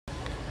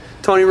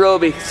Tony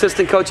Robie,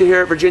 assistant coach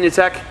here at Virginia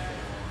Tech.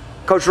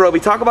 Coach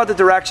Robie, talk about the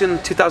direction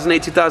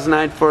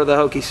 2008-2009 for the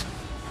Hokies.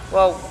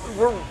 Well,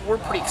 we're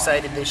pretty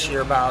excited this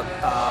year about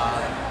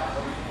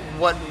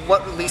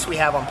what at least we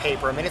have on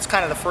paper. I mean, it's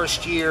kind of the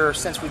first year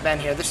since we've been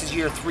here. This is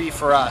year 3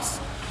 for us.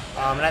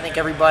 And I think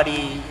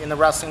everybody in the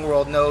wrestling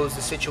world knows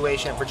the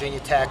situation at Virginia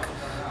Tech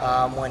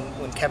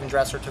when Kevin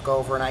Dresser took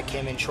over and I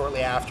came in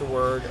shortly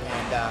afterward.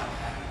 And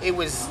it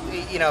was,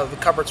 you know, the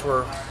cupboards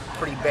were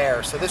pretty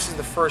bare. So this is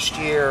the first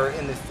year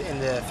in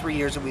the 3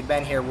 years that we've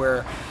been here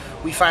where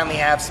we finally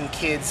have some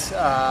kids. You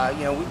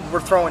know,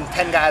 we're throwing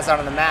 10 guys out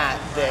on the mat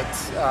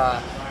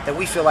that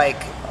we feel like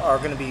are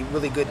going to be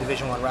really good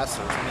Division I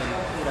wrestlers. I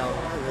mean, you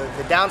know,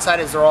 the downside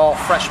is they're all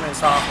freshmen and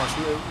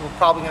sophomores. We're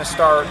probably going to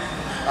start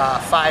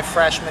 5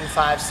 freshmen,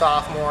 5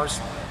 sophomores.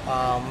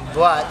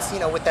 But, you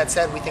know, with that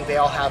said, we think they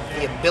all have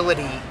the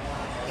ability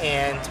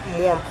and,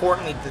 more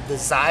importantly, the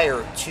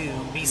desire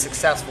to be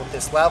successful at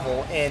this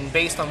level. And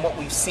based on what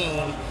we've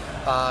seen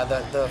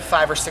the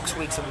 5 or 6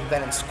 weeks that we've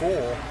been in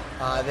school,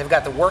 they've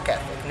got the work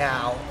ethic.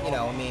 Now, you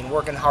know, I mean,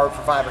 working hard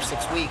for 5 or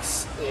 6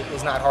 weeks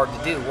is not hard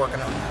to do.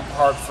 Working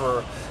hard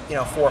for, you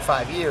know, 4 or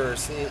 5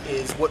 years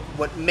is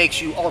what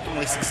makes you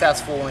ultimately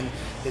successful and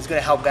is going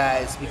to help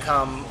guys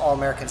become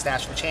All-Americans,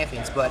 national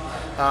champions. But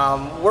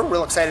we're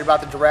real excited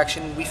about the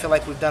direction. We feel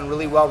like we've done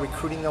really well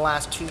recruiting the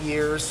last 2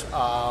 years.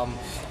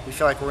 We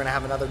feel like we're going to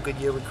have another good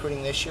year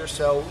recruiting this year.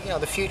 So, you know,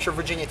 the future of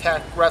Virginia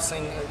Tech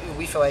wrestling,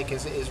 we feel like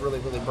is really,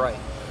 really bright.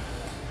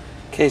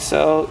 Okay,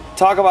 so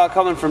talk about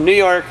coming from New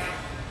York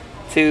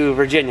to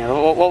Virginia.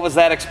 What was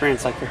that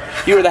experience like?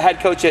 You were the head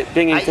coach at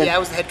Binghamton. I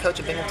was the head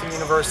coach at Binghamton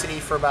University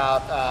for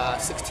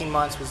about 16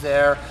 months, was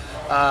there.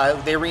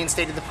 They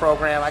reinstated the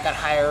program. I got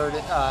hired,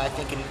 I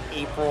think, in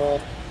April,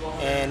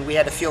 and we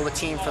had to field a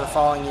team for the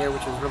following year,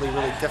 which was really,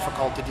 really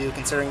difficult to do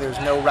considering there's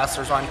no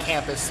wrestlers on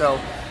campus. So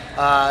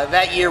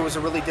that year was a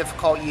really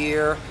difficult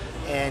year,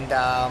 and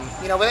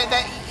you know,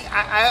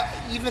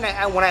 even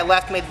when I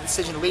left, made the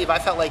decision to leave, I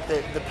felt like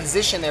the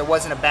position there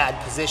wasn't a bad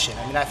position.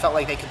 I mean, I felt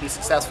like they could be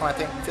successful, and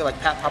I feel like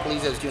Pat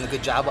Papalizzo was doing a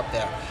good job up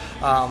there.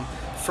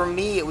 For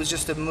me, it was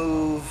just a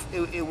move.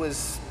 It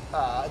was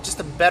just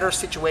a better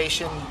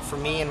situation for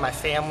me and my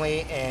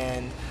family,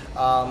 and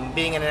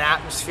being in an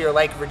atmosphere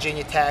like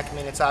Virginia Tech, I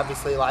mean, it's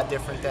obviously a lot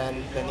different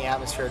than the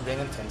atmosphere at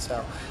Binghamton.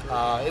 So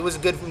it was a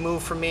good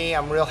move for me.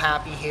 I'm real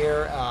happy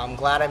here. I'm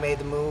glad I made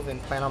the move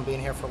and plan on being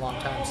here for a long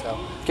time. So.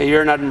 Okay,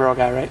 you're an Edinboro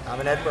guy, right? I'm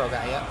an Edinboro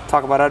guy, yeah.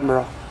 Talk about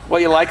Edinboro.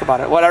 What you like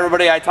about it? What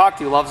everybody I talk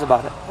to loves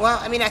about it? Well,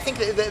 I mean, I think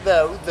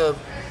the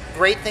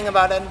great thing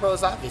about Edinboro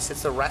is obvious.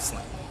 It's the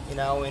wrestling, you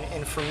know,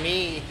 and for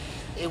me,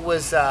 it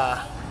was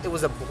a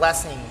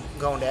blessing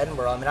going to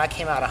Edinboro. I mean, I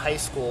came out of high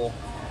school,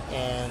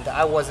 and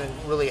I wasn't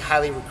really a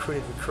highly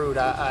recruited recruit.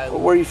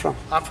 Where are you from?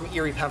 I'm from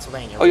Erie,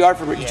 Pennsylvania. Oh, you are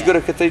from Erie? Yeah. Did you go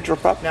to Cathedral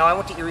Prep? No, I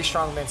went to Erie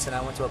Strong Vincent.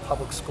 I went to a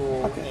public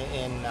school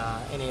in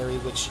Erie,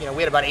 which, you know,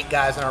 we had about 8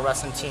 guys on our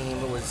wrestling team.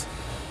 It was,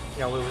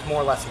 you know, it was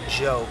more or less a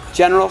joke.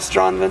 General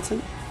Strong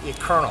Vincent? Yeah,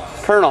 Colonel.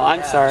 Colonel,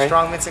 I'm sorry.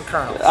 Strong Vincent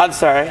Colonel. I'm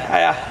sorry.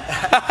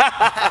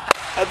 Yeah.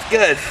 That's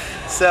good.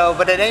 So,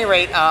 but at any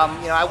rate,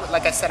 you know,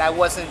 like I said, I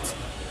wasn't.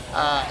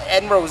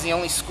 Edinboro was the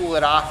only school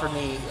that offered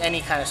me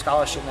any kind of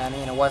scholarship money,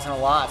 and it wasn't a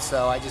lot,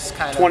 so I just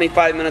kind of...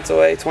 25 minutes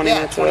away, 20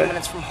 minutes away? 20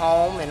 minutes from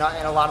home, and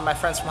a lot of my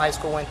friends from high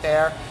school went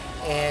there.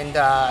 And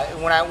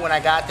when I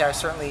got there,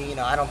 certainly, you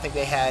know, I don't think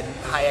they had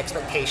high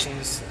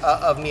expectations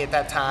of me at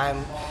that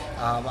time.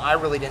 I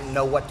really didn't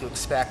know what to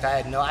expect. I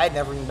had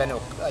never even been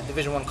to a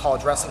Division I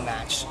college wrestling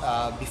match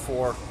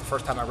before the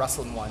first time I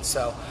wrestled in one.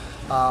 So,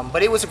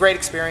 but it was a great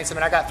experience. I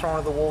mean, I got thrown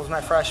to the wolves my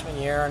freshman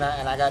year, and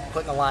I got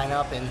put in the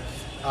lineup, and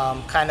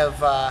kind of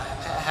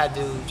had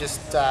to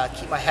just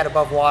keep my head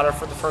above water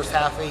for the first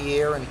half of the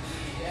year, and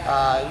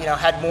you know,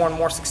 had more and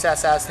more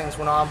success as things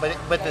went on. But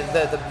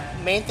the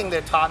main thing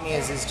that it taught me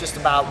is just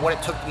about what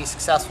it took to be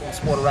successful in the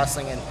sport of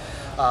wrestling, and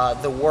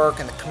the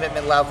work and the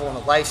commitment level and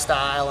the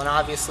lifestyle. And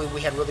obviously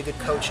we had really good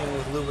coaching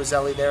with Lou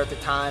Roselli there at the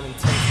time, and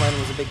Tim Flynn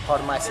was a big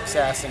part of my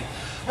success. And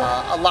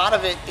a lot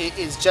of it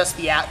is just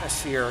the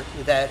atmosphere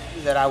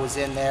that I was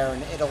in there,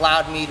 and it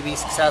allowed me to be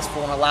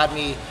successful and allowed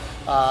me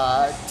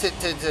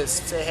to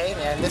say, hey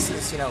man, this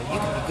is, you know, you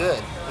can be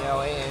good, you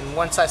know. And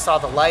once I saw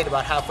the light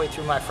about halfway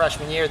through my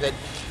freshman year that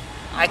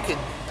I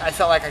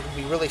felt like I could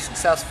be really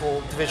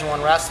successful Division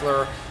I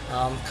wrestler,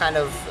 kind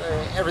of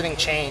everything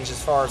changed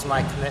as far as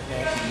my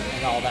commitment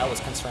and all that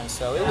was concerned.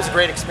 So it was a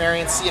great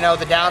experience. You know,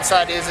 the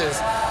downside is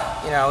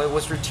you know, it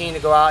was routine to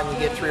go out and you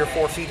get 3 or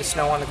 4 feet of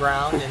snow on the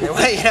ground, and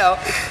you know,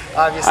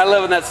 obviously. I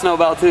live in that snow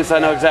belt too, so I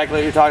know exactly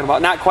what you're talking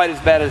about. Not quite as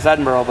bad as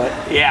Edinboro,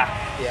 but yeah.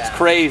 It's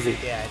crazy.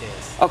 Yeah, it is.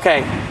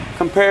 Okay,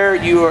 compare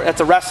it's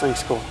a wrestling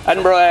school.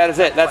 Edinboro, that is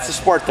it. That's the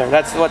sport there.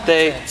 That's what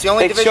it's the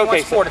only Division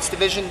I sport. It's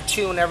Division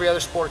II in every other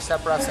sport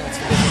except wrestling. It's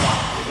Division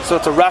I. So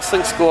it's a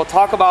wrestling school.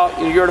 Talk about,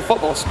 you're at a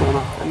football school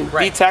now. I mean,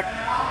 right. B-Tech,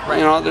 you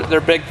know, their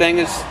big thing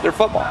is their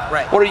football.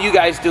 Right. What are you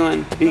guys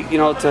doing, you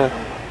know, to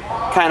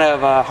kind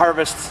of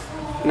harvest,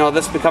 you know,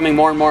 this becoming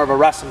more and more of a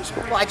wrestling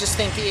school? Well, I just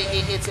think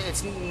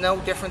it's no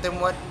different than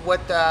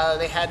what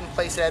they had in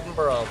place at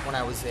Edinboro when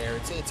I was there.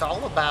 It's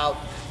all about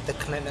the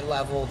commitment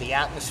level, the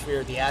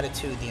atmosphere, the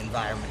attitude, the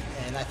environment.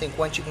 And I think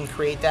once you can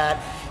create that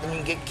and you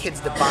can get kids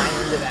to buy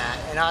into that,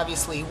 and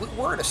obviously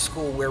we're at a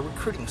school where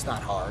recruiting's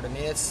not hard. I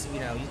mean, it's, you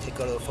know,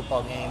 go to a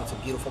football game, it's a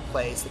beautiful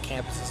place, the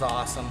campus is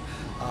awesome.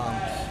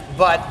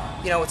 But,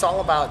 you know, it's all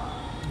about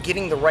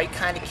getting the right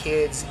kind of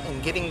kids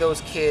and getting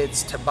those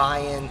kids to buy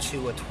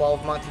into a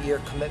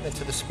 12-month-a-year commitment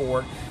to the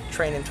sport,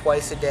 training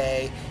twice a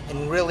day,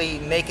 and really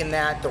making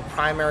that their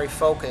primary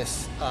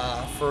focus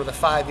for the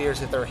 5 years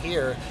that they're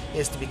here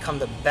is to become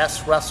the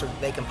best wrestler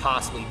that they can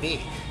possibly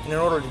be. And in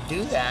order to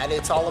do that,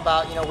 it's all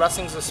about, you know,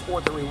 wrestling's a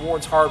sport that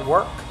rewards hard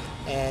work.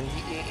 And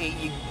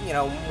you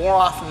know, more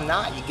often than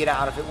not, you get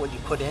out of it what you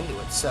put into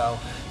it. So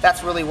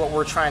that's really what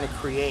we're trying to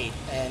create,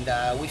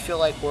 and we feel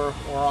like we're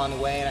on the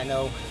way. And I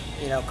know,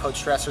 you know,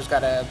 Coach Stresser's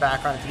got a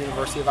background at the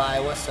University of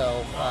Iowa,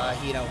 so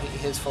you know,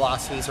 his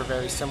philosophies are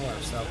very similar.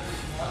 So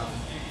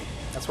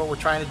that's what we're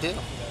trying to do.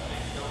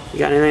 You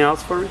got anything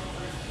else for me?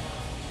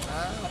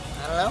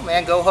 I don't know,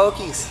 man. Go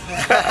Hokies.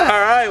 All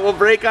right, we'll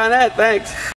break on that. Thanks.